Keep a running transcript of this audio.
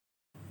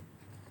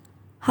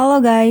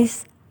Halo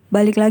guys,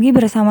 balik lagi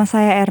bersama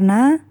saya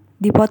Erna.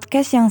 Di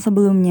podcast yang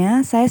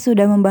sebelumnya, saya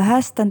sudah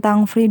membahas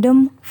tentang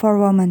freedom for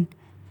women.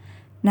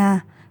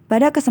 Nah,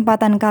 pada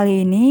kesempatan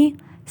kali ini,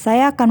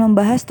 saya akan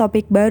membahas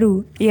topik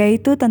baru,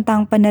 yaitu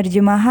tentang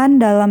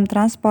penerjemahan dalam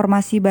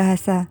transformasi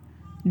bahasa.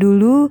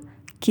 Dulu,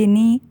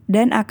 kini,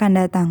 dan akan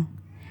datang.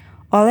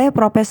 Oleh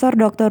Profesor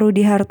Dr.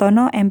 Rudi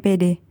Hartono,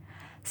 MPD.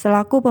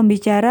 Selaku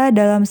pembicara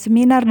dalam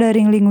seminar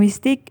daring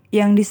linguistik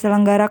yang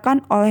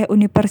diselenggarakan oleh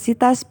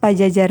Universitas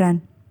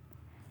Pajajaran.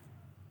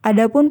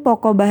 Adapun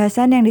pokok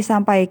bahasan yang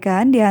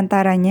disampaikan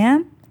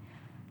diantaranya: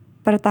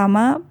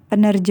 pertama,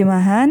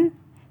 penerjemahan;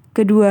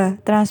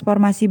 kedua,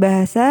 transformasi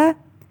bahasa;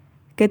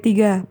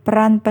 ketiga,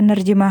 peran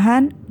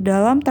penerjemahan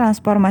dalam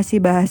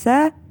transformasi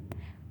bahasa;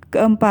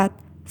 keempat,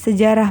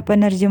 sejarah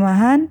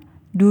penerjemahan,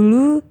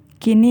 dulu,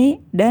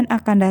 kini, dan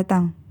akan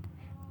datang;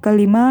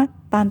 kelima,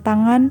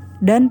 tantangan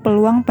dan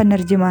peluang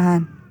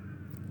penerjemahan.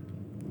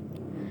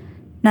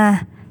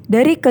 Nah,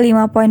 dari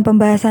kelima poin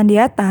pembahasan di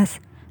atas,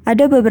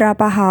 ada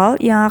beberapa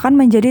hal yang akan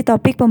menjadi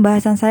topik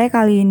pembahasan saya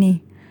kali ini,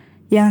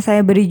 yang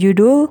saya beri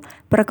judul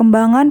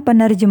Perkembangan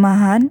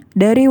Penerjemahan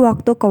dari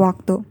Waktu ke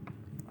Waktu.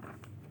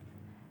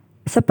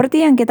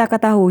 Seperti yang kita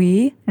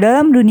ketahui,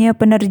 dalam dunia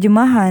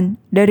penerjemahan,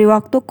 dari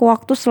waktu ke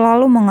waktu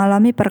selalu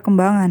mengalami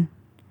perkembangan.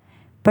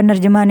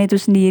 Penerjemahan itu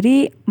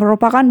sendiri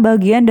merupakan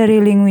bagian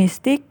dari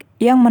linguistik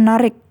yang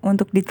menarik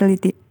untuk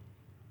diteliti.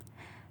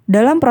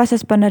 Dalam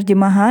proses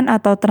penerjemahan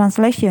atau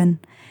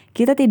translation,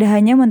 kita tidak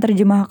hanya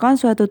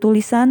menerjemahkan suatu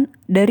tulisan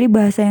dari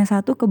bahasa yang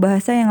satu ke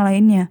bahasa yang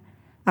lainnya.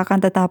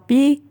 Akan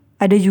tetapi,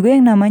 ada juga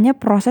yang namanya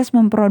proses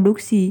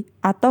memproduksi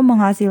atau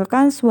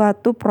menghasilkan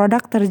suatu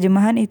produk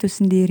terjemahan itu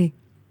sendiri.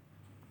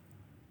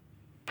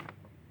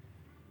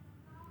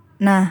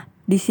 Nah,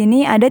 di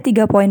sini ada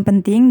 3 poin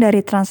penting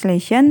dari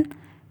translation.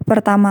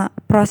 Pertama,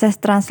 proses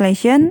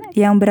translation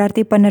yang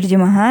berarti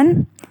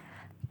penerjemahan.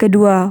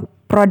 Kedua,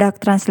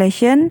 product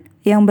translation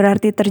yang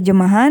berarti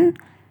terjemahan.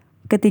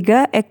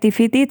 Ketiga,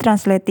 activity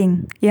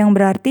translating, yang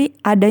berarti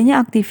adanya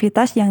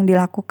aktivitas yang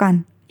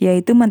dilakukan,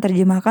 yaitu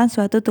menerjemahkan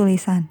suatu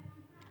tulisan.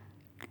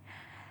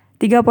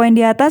 3 poin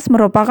di atas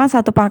merupakan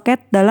satu paket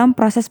dalam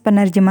proses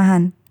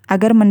penerjemahan,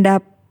 agar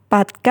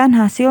mendapatkan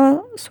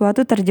hasil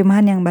suatu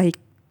terjemahan yang baik.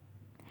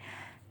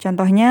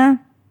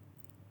 Contohnya,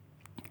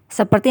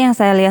 seperti yang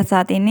saya lihat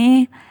saat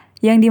ini,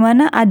 yang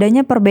dimana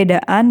adanya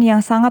perbedaan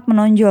yang sangat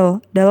menonjol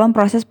dalam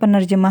proses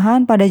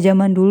penerjemahan pada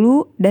zaman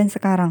dulu dan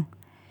sekarang,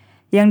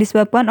 yang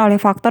disebabkan oleh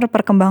faktor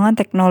perkembangan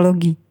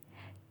teknologi.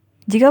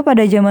 Jika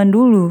pada zaman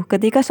dulu,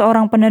 ketika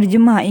seorang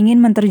penerjemah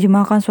ingin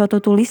menerjemahkan suatu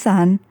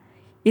tulisan,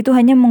 itu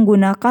hanya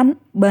menggunakan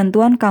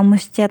bantuan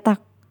kamus cetak,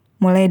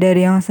 mulai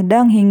dari yang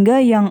sedang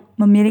hingga yang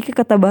memiliki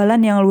ketebalan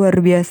yang luar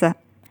biasa.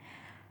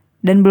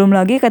 Dan belum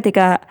lagi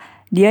ketika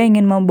dia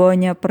ingin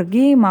membawanya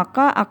pergi,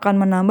 maka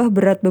akan menambah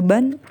berat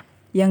beban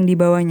yang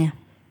dibawanya.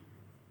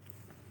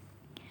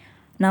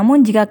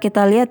 Namun jika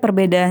kita lihat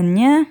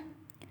perbedaannya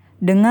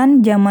dengan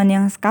zaman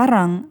yang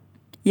sekarang,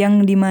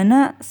 yang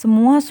dimana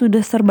semua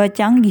sudah serba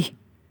canggih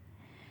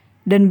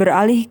dan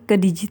beralih ke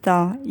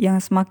digital,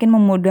 yang semakin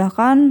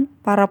memudahkan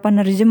para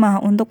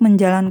penerjemah untuk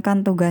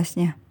menjalankan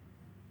tugasnya.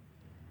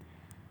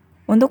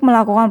 Untuk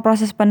melakukan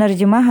proses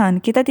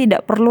penerjemahan, kita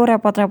tidak perlu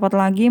repot-repot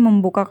lagi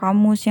membuka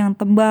kamus yang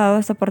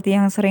tebal seperti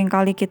yang sering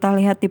kali kita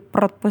lihat di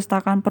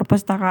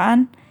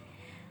perpustakaan.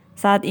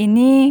 Saat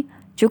ini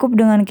cukup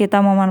dengan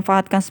kita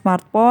memanfaatkan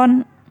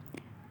smartphone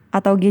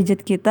atau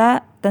gadget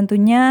kita,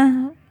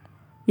 tentunya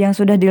yang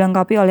sudah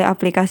dilengkapi oleh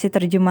aplikasi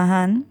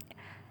terjemahan,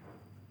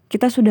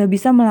 kita sudah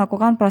bisa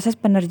melakukan proses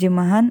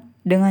penerjemahan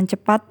dengan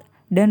cepat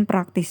dan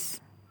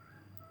praktis.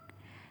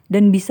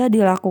 Dan bisa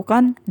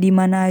dilakukan di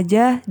mana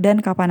aja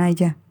dan kapan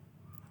aja.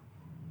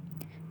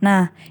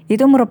 Nah,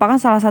 itu merupakan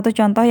salah satu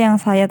contoh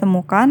yang saya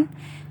temukan.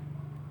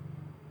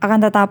 Akan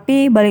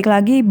tetapi balik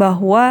lagi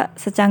bahwa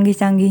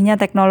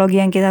secanggih-canggihnya teknologi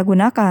yang kita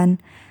gunakan,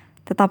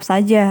 tetap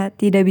saja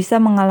tidak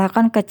bisa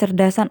mengalahkan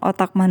kecerdasan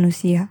otak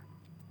manusia.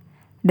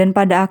 Dan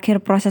pada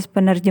akhir proses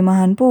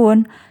penerjemahan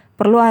pun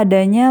perlu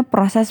adanya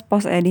proses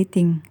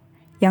post-editing,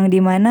 yang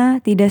dimana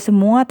tidak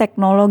semua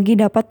teknologi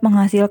dapat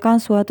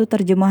menghasilkan suatu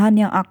terjemahan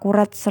yang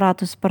akurat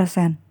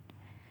 100%.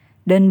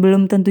 Dan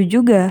belum tentu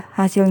juga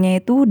hasilnya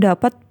itu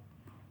dapat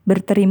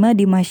berterima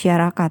di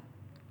masyarakat.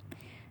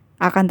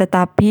 Akan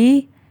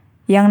tetapi,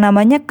 yang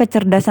namanya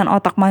kecerdasan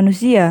otak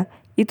manusia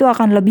itu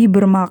akan lebih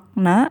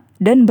bermakna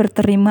dan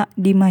berterima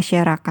di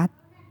masyarakat.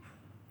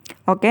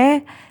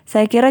 Oke,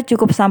 saya kira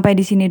cukup sampai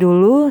di sini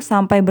dulu.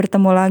 Sampai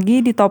bertemu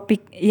lagi di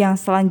topik yang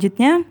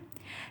selanjutnya.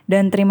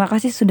 Dan terima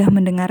kasih sudah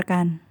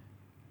mendengarkan.